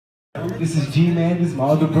This is G-Man, this is my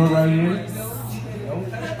other bro right here.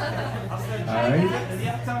 Alright.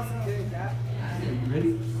 You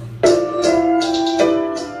ready?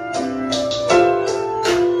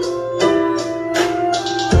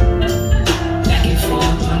 Back and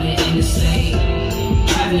forth on the interstate.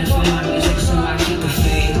 Driving for my music so I keep it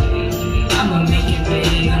fade. I'ma make it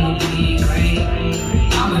big, I'ma be great.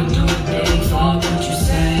 I'ma do it big, fuck what you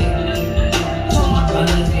say. Told my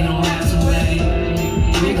brothers they don't have to wait.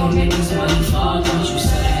 We gon' make this money, fuck what you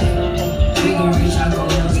say. We gon' reach our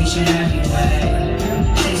goals each and every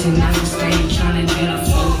way. Chasing after stage, tryna get a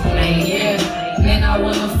full play, yeah. Man, I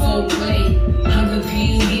want a full play. Hunger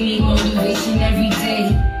pain, give me motivation every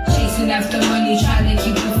day. Chasing after money, trying to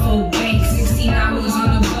keep the full bank. 16 hours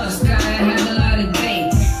on the bus, gotta have a lot of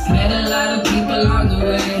dates. Met a lot of people along the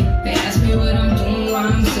way. They ask me what I'm doing while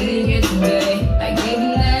I'm sitting here today. I gave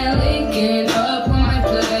them that Lincoln up on my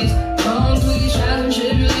place. Going through these trials and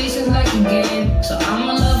tribulations like a game. So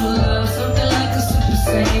I'ma love, something like a super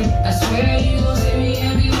saiyan. I swear you gon' see me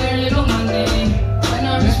everywhere and know my name. When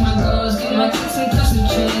I reach my goals, get my kicks and custom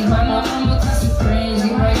chains. Buy my mama custom frames,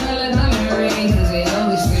 get my girl a diamond ring. Cause they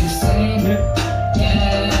always stay the same.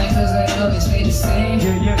 Yeah, cause they always stay the same.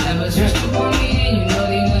 Never switch up on me and you know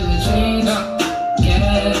they never change.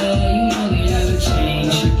 Yeah, you know they never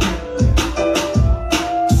change.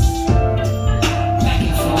 Back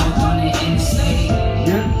and forth on the interstate.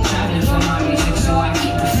 Driving for my music so I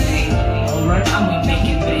keep it fade. I'ma make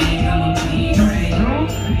it big, I'ma be great.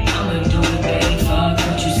 I'ma do it big, fuck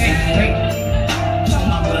what you say. Told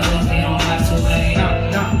my brothers they don't have to wait.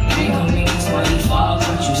 We gon' make this money, fuck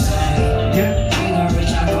what you say. We gon'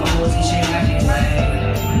 reach our goals each and every way.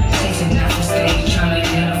 Chasing after stage, tryna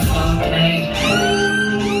get a full play.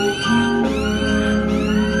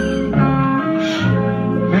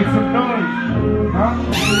 Make some noise, huh?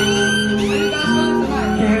 Can I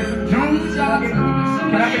get some juice?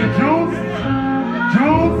 Can I get a juice?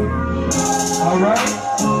 Juice? Alright.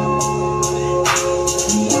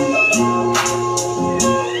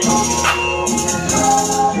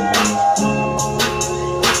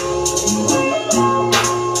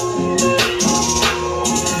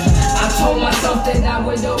 I told myself that I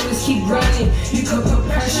would always keep running. You could put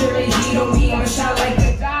pressure and heat on me, I'ma shine like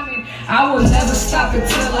a diamond. I will never stop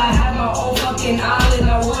until I have my own fucking island.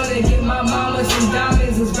 I wanna give my mama some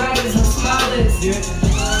diamonds as bright as her smilers.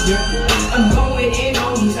 I'm going in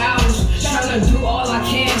on these hours, tryna do all I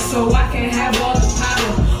can so I can have all the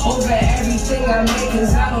power over everything I make.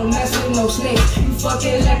 Cause I don't mess with no snakes. You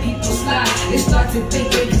fucking let people slide, they start to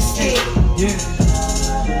think they can stay.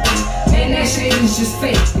 Man, that shit is just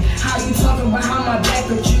fake. How you talking behind my back,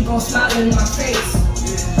 but you gon' smile in my face?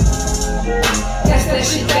 That's that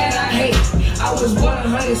shit that I hate. I was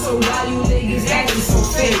 100, so why you niggas acting so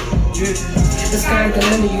fake? The sky ain't the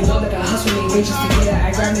limit, you know that I hustle me wages to get it.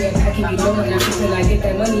 I grab me a pack and you know that I'm tripping. I get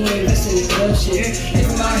that money and invest in the real shit. If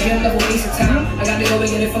I'm out here, never waste of time. I gotta go and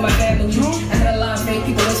get it for my family. I had a lot of fake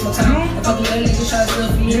people waste my time. A couple of niggas try to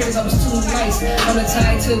steal from me cause I was too nice. I'm the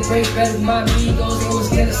type to break bread with my amigos, they always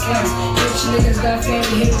get a slice. Rich niggas got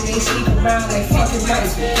family here when they sleep around like fucking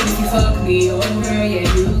mice. If you fuck me over, yeah,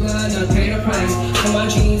 you gonna pay the price. For my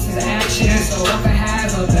dreams is action, so I can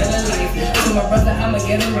have a better life. To my brother, I'ma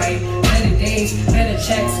get it right. Better days, better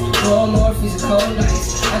checks, roll north is cold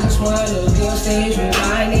nights. I just wanna be on stage with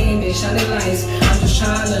my name and shining lights. I'm just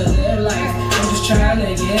trying to live life, I'm just trying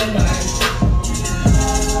to get mine.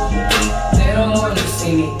 They don't wanna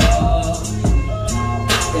see me fall,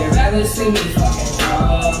 they'd rather see me fucking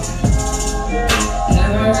crawl.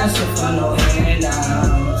 Never asking for no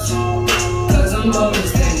handouts, cause I'm always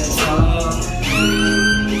standing tall.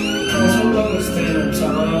 Cause I'm always standing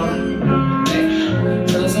tall.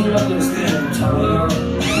 Cause I'm always standing tall.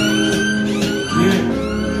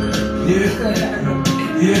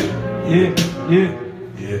 Yeah.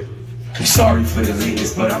 I'm sorry for the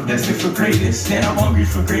latest, but I'm destined for greatness. And I'm hungry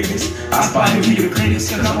for greatness. I aspire to be the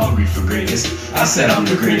greatest, cause I'm hungry for greatness. I said I'm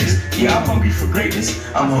the greatest. Yeah, I'm hungry for greatness.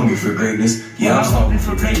 I'm hungry for greatness. Yeah, I'm hungry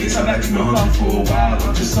for greatness. I've actually been hungry for a while.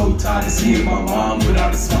 I'm just so tired of seeing my mom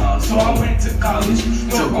without a smile. So I went to college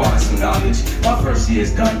to acquire some knowledge. My first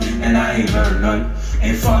year's done, and I ain't learned none.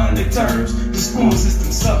 Ain't fine the terms, the school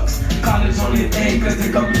system sucks. College only a thing cause the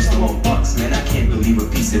government's still on bucks. Man, I can't believe a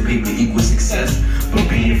piece of paper equals success. But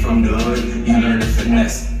being from the hood, you learn to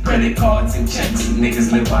finesse. Credit cards and checks,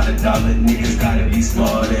 niggas live by the dollar. Niggas gotta be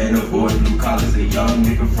smart and avoid blue collars. A young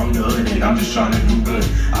nigga from the hood and I'm just trying to do good.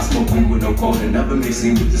 I smoke weed with no quota, never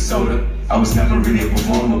mixing with the soda. I was never really a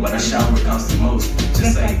performer, but I shower counts the most.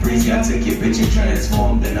 Just like Breezy, I took your bitch and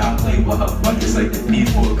transformed. And I play with her buckets like the need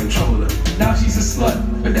for a controller. Now she's a slut,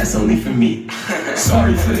 but that's only for me.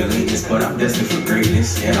 Sorry for the lateness, but I'm destined for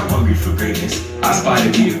greatness. And I'm hungry for greatness. I aspire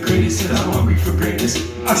to be the greatest, cause I'm hungry for greatness.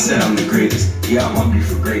 I said I'm the greatest, yeah, I'm hungry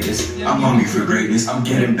for greatness. I'm hungry for greatness. I'm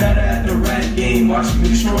getting better at the rap game. Watch me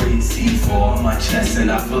destroy it. C4 on my chest and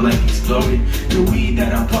I feel like exploding. The weed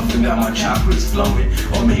that I'm puffing got my chakras flowing.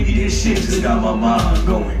 Or maybe this shit just got my mind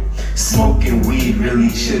going. Smoking weed really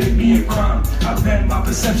shouldn't be a crime. I bet my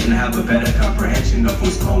perception to have a better comprehension of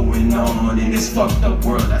what's going on in this fucked up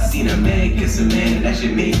world. I seen a man kiss a man and that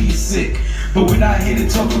shit made me sick. But we're not here to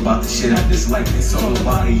talk about the shit I dislike. It's all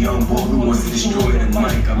about a young boy who wants to destroy the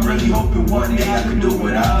mic. I'm really hoping one day I can do it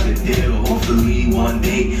without a deal. Hopefully one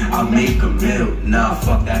day I'll make a meal. Nah,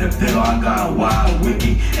 fuck that a bill. I got wild with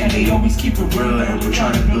me and they always keep it real. And we're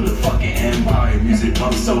trying to build a fucking empire. Music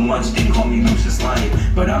bumps so much they call me Lucius Lion.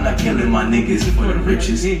 But I'm not killing my niggas for the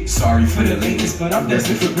riches. Sorry for the lateness, but I'm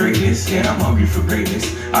destined for greatness. And I'm hungry for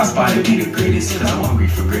greatness. I aspire to be the greatest, cause I'm hungry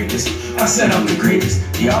for greatness. I said I'm the greatest,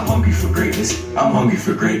 yeah, I'm hungry for greatness. I'm hungry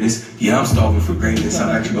for greatness, yeah, I'm starving for greatness. I've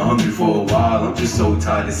actually been hungry for a while. I'm just so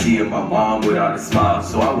tired of seeing my mom without a smile.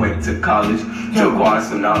 So I went to college to acquire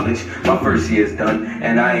some knowledge. My first year's done,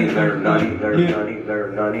 and I ain't learned nothing. Nothing. Oh,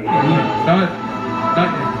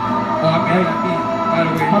 I'm by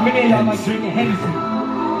the way. How many of y'all like drinking Hennessy?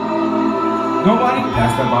 Nobody?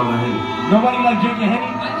 Pass that bottle of Henny. Nobody like drinking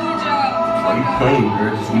Henny? Why you playing,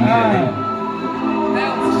 girl? Just give me that Henny. I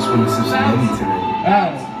just want to sip some Henny today.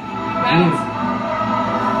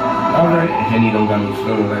 Alright. Henny don't got me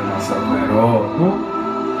feeling like myself at all.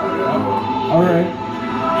 Alright.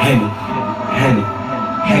 Henny. Henny.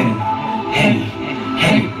 Henny. Henny.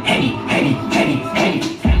 Henny. Henny. Henny. Henny. Henny.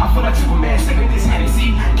 I feel like Superman sipping this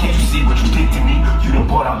Hennessy. Can't you see what you did to me? You done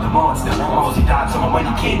bought out the monster. Mostly died, so my money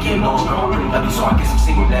can't get longer. I'm pretty lucky, so I guess I'm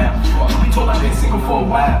single now. Truth be told, I've been single for a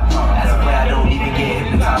while. As a player, I don't even get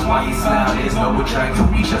hypnotized while you smile. There's no attraction,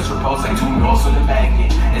 we just repulse like two norths on the magnet.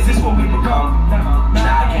 Is this what we become? Nah,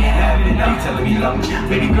 I can't have it. Now you telling me love me.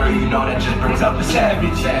 Baby girl, you know that just brings out the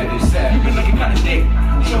savage. You been looking kinda thick,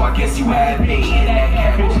 so I guess you had me in that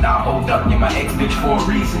cabbage. Now hold up, you're my ex-bitch for a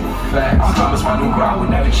reason. I promise my new girl I would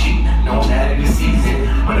never cheat. No, that in this season.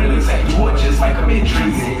 But it looks like you would just like a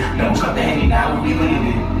mid-treason. Don't cut the Henny, now we'll be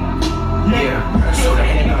leaving. Yeah, so the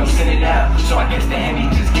Henny I'm sending out. So I guess the Henny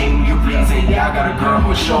just gave me a reason. Yeah, I got a girl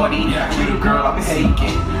with shorty. You the girl I've been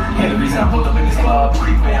seeking. And the reason I pulled up in this club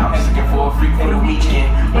creeping, I'm just looking for a freak for the weekend.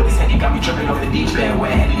 But this Henny got me tripping off the deep end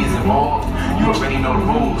where Henny is involved. You already know the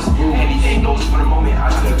rules. Anything goes for the moment. I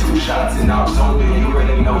took 2 shots and I was on it. You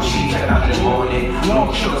already know she's got out in the morning.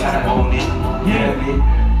 Long shows how to own it. Yeah,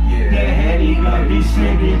 the Henny got me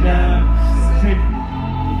sitting down.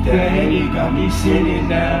 The Henny got me sitting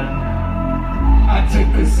down. I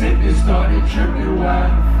took a sip and started tripping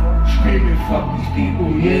wild. Screaming, fuck these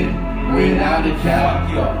people, yeah, without a doubt,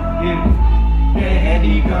 yeah. The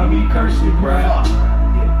Henny got me cursing proud.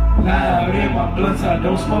 Loud in my blunts, I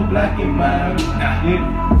don't smoke black and mild.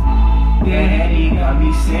 Yeah. The Henny got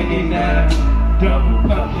me sitting down.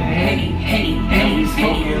 Double up the Henny, and we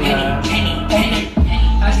smoking loud.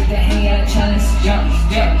 I took the Henny out of challenge,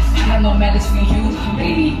 yeah. I have no malice for you,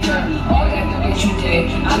 baby girl. All that that you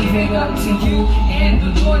did, I leave it up to you and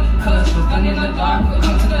the Lord. Cause what's done in the dark will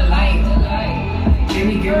come to the light.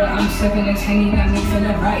 Baby girl, I'm sipping this Henny, got me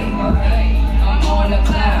feeling right. I'm on a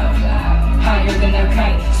cloud, higher than a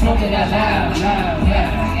kite, smoking that loud,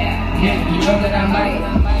 yeah. You know that I might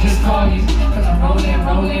just call you, cause I'm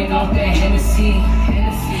rolling off that Hennessy.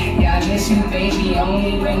 Yeah, I miss you, baby,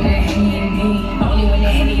 only when the Henny in me. Only when the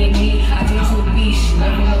Henny in me. I take to the beach,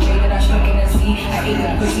 loving the way that I struck in the sea. I ate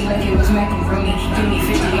that pussy like it was macaroni. Give me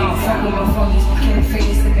 50, I don't fuck with my phonies. Can't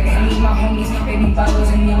face the Henny, my homies. Baby bottles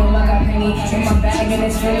and you know I got penny. In my bag and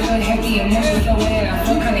it's filled with Henny. And never know where I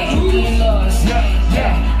feel kinda empty and lost.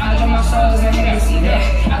 Yeah, I drown my sorrows in Hennessy. Yeah,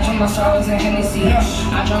 I drown my sorrows in Hennessy.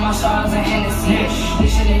 I drown my sorrows in Hennessy.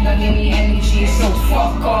 This shit ain't gonna give me energy. So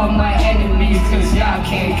fuck all my enemies, cause y'all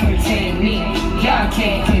can't contain me. Y'all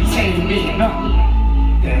can't contain me.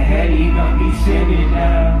 The Henny got me sitting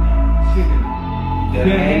down.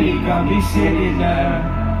 The Henny got me sitting down.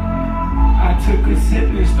 I took a sip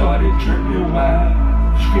and started tripping wild.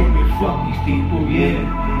 Screaming, fuck these people, yeah,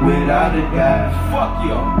 without a doubt. Fuck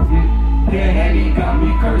y'all. Yeah. The Henny got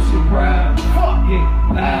me cursing proud. Fuck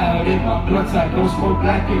yeah. Loud in my blunts, I don't smoke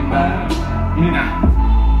black and mild. Yeah.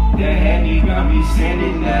 The Henny got me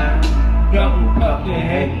sitting down. Double up the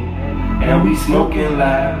Henny, and we smoking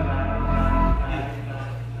loud.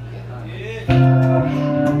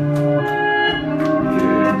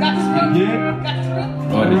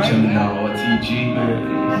 Or the Gemini or TG,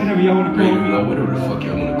 man. Whatever y'all wanna call me. Whatever the fuck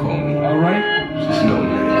y'all wanna call me. Alright? Just know,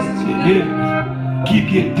 man. Yeah.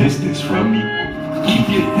 your distance from me. Keep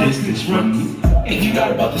your distance from me. If you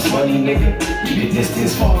not about this money, nigga, keep your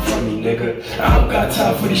distance far from me, nigga. I don't got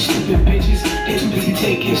time for these stupid bitches. They too busy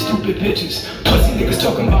taking stupid pictures. Pussy niggas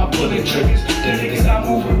talking about pulling triggers. The niggas not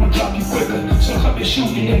moving will drop you quicker. So come and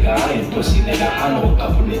shoot me, nigga. I ain't pussy, nigga. I know a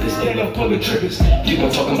couple niggas that love pulling triggers. You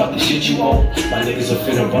gon' talking about the shit you own. My niggas are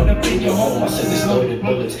finna run up in your home. I said this loaded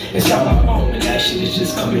bullets inside my home, and that shit is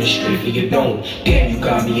just coming straight for your dome. Damn, you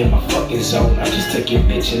got me in my fucking zone. I just took your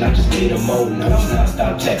bitch and I just made a moan. Now it's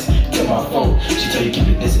non-stop text to my phone. She tell you keep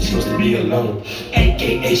it distance, she wants to be alone.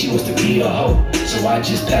 AKA she wants to be a hoe. So I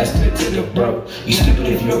just passed her to the bro. You stupid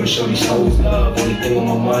if you ever show these hoes love. Only thing on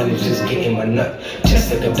my mind is just getting my nut. Just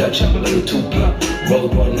like a Dutch, I'm a little too blunt.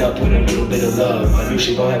 Rolled one up with a little bit of love. I knew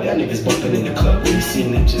she gon' have y'all niggas bumping in the club. When you see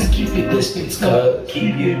me, just keep your distance, cuz.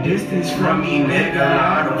 Keep your distance from me, nigga.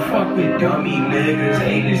 I don't fuck with dummy niggas.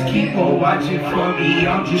 Haters keep on watching for me.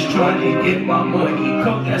 I'm just trying to get my money.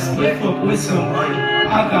 Cook that split up with some money.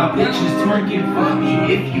 I got bitches twerking for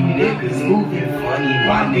me. If you niggas moving funny,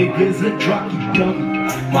 my niggas will drop you dummy.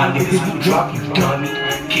 My niggas will drop you dummy.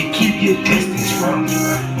 Keep your distance from me.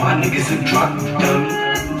 My niggas will drop you dummy.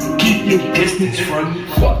 Keep your distance from me.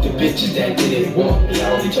 Fuck the bitches that didn't want me.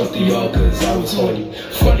 I only talk to y'all cause I was horny.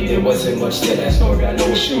 Funny, there wasn't much to that story. I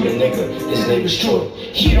know a shooter nigga, his name is Troy.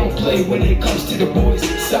 He don't play when it comes to the boys.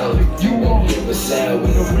 Solid, you won't hear a sound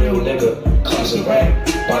when a real nigga comes around.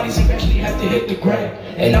 Bodies eventually have to hit the ground.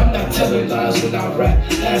 And I'm not telling lies when I rap.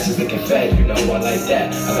 Ass is looking fat, you know I like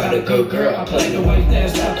that. I got a good girl, I play the white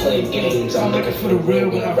dance, not playing games. I'm looking for the real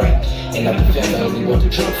when I rap. And I'm the family want the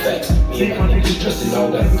drunk facts. Me and my niggas dressed in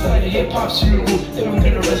all that. We playing hip-hop funeral. Then we're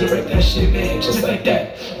gonna resurrect that shit, man, just like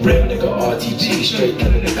that. Real nigga RTG, straight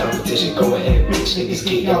killing the competition. Go ahead, bitch, niggas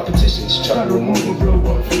get y'all petitions. Try to remove a real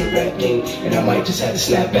one from the rap game. And I might just have to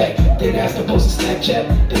snap back. Then after posting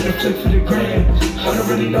Snapchat, then the flip for the gram. I don't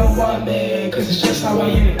really know why, man, cause it's just how I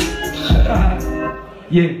am.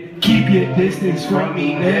 Yeah, keep your distance from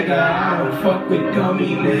me, nigga. I don't fuck with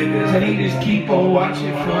dummy niggas. Haters keep on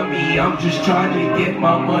watching for me. I'm just trying to get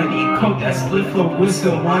my money. Coat that split up with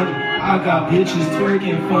some money. I got bitches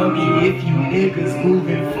twerking for me. If you niggas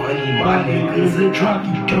moving funny, my niggas will drop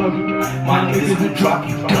you dummy. My niggas will drop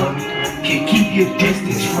you dummy. Keep your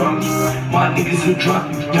distance from me. My niggas will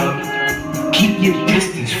drop you dummy. Keep your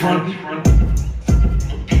distance from me.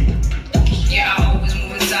 Yeah, I always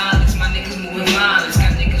moving silence. My niggas moving violence.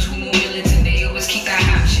 Got niggas who move militant. They always keep that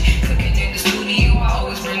hot shit. Cooking in the studio, I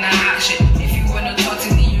always bring that hot shit. If you wanna talk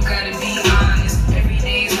to me, you gotta be honest. Every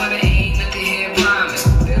day is hard, ain't nothing here promise.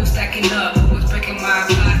 Bills stacking up, always breaking my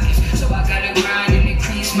pockets. So I gotta grind and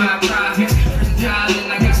increase my profits. Versatile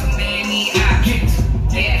and I got so many options.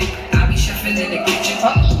 Yeah, I be chefing in the kitchen.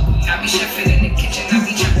 I be chefing in the kitchen. I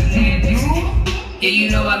be chopping in. Yeah,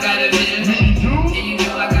 you know I got a vision. Yeah, you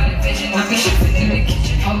know I got a vision. I be chefing in the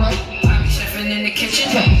kitchen. I be chefing in the kitchen.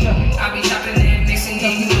 I be chopping and mixing.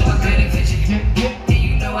 Yeah, you know I got a vision. Yeah,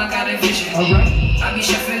 you know I got a vision. I be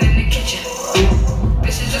chefing in the kitchen.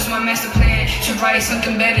 This is just my master plan. To write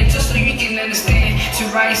something better just so you can understand. To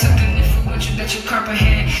write something influential that you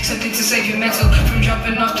comprehend. Something to save your mental from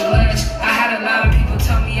jumping off the ledge. I had a lot of people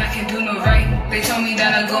tell me I can do no right. They told me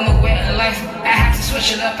that I go nowhere in life. I had to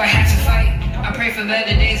switch it up, I had to fight. I pray for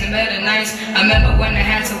better days and better nights. I remember when I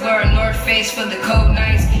had to wear a North Face for the cold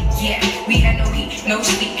nights. Yeah, we had no heat, no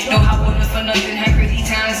sleep, no hot water for nothing. Had crazy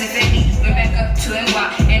times, if any. Went back up to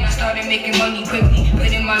NY and I started making money quickly.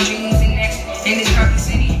 Putting my dreams in next in this carpet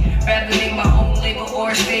city. Rather make my own label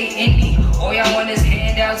or stay indie. All y'all want is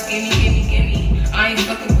handouts, gimme, gimme, gimme. I ain't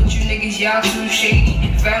fucking with you niggas, y'all too shady.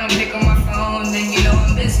 If I don't pick up my phone, then you know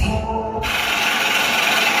I'm busy.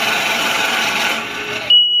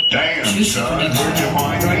 Damn, son, where'd you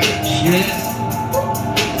find this?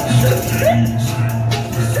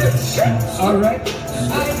 Alright.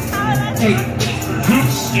 Hey.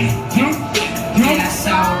 Yeah, I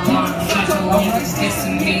saw one, always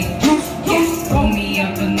kissing me. Pull me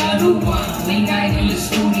up another one. Late night in the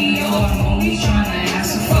studio, I'm only trying to have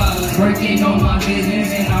some fun. Working on my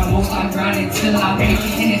business and I won't stop grinding till I make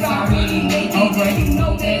it. And if I really make it, then you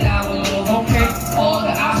know that I will overcome all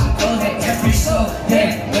the obstacles that every soul.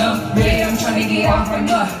 Yeah, I'm trying to get out right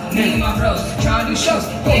now. Me and my bros, trying to do shows.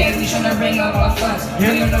 Yeah, we trying to bring up our funds.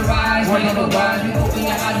 We on the rise, we on the rise. We open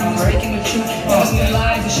your eyes, we speaking the truth. Trust me,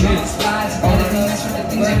 lies, the shit is lies. All the things for the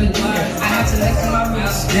things that we do. I had to let go my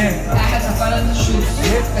roots. I had to follow the truth.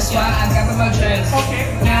 That's why I got with my dreads.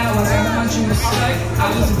 Now I got with my juice. I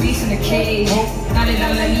was a beast in the cage. Now that I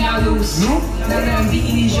never let me out loose. Now that I'm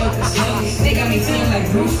beating these jokers, they got me feeling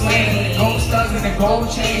like Bruce Wayne. Gold studs with a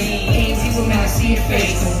gold chain. Ain't people, man, I see your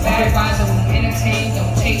face. Bad vibes, I won't entertain.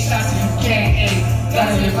 Don't take shots if you can't aim.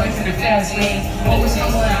 Gotta live life in the fast lane. Always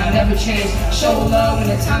humble and I never change. Show love when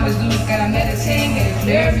the time is loose. Gotta meditate, get it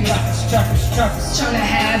clear. Everybody struggles. Trying to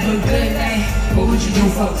have a good night. What would you do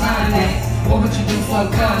for a time night? What would you do for a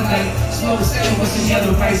calm night? Slow the seven, what's the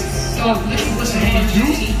yellow price? Slow up, liquid, what's the hand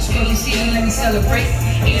juice? Slowly see them, let me celebrate.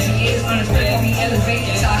 Years on the spread, let me elevate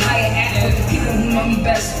to a higher act with the people who know me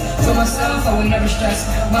best. For myself, I would never stress.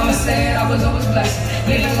 Mama said I was always blessed.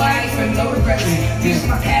 Living life with no regrets. This is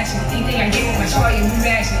my passion. Anything I get with my joy and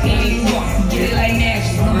reaction. Anything you want, get it like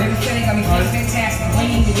magic. Every feeling got me feeling fantastic. When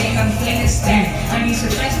you the day got me feeling ecstatic. I need some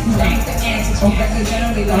friends who like the antics. Who back the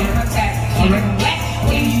general, they love my tactics. I'm black,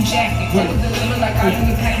 when you jacket. They would deliver like I do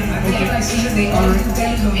the package. I play like Caesar, they always do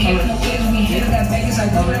things. No hate, no kids, we hate that beggars. I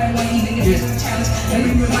do what I want, even if it's a challenge. Let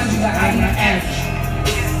me remind you that I'm not average.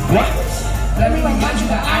 What? Let me remind you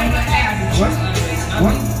that I'm not average.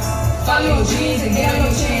 What? Follow your dreams and get on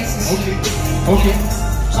your chances. Okay.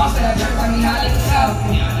 Off of that jerk, I mean, I look out.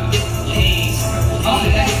 Off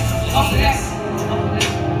of that.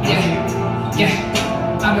 Yeah.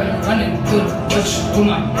 I've been running through the bush with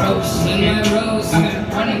my bros. I've been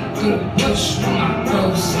running through the bush with my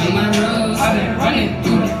bros. I've been running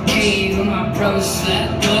through the cave with my bros.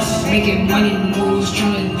 Making money moves,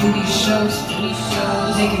 trying to do these shows.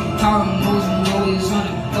 Taking power moves and always on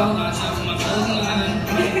the go. I've been running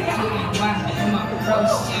through the wild with my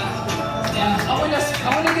bros. I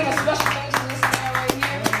want to give a special thanks to this man right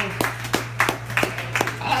here.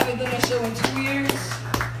 I haven't done that show in 2 years.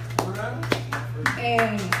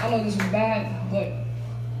 And I know this is bad, but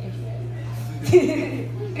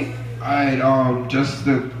Alright, just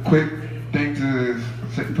a quick thing to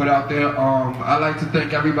put out there. I'd like to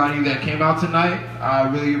thank everybody that came out tonight. I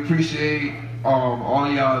really appreciate all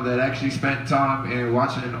y'all that actually spent time in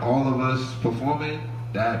watching all of us performing.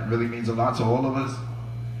 That really means a lot to all of us.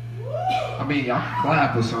 I mean, y'all can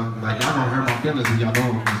clap or something. Like, y'all don't hurt my feelings if y'all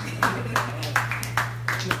don't.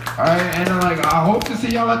 Alright, and I hope to see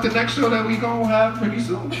y'all at the next show that we gonna have pretty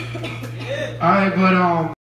soon. Alright, but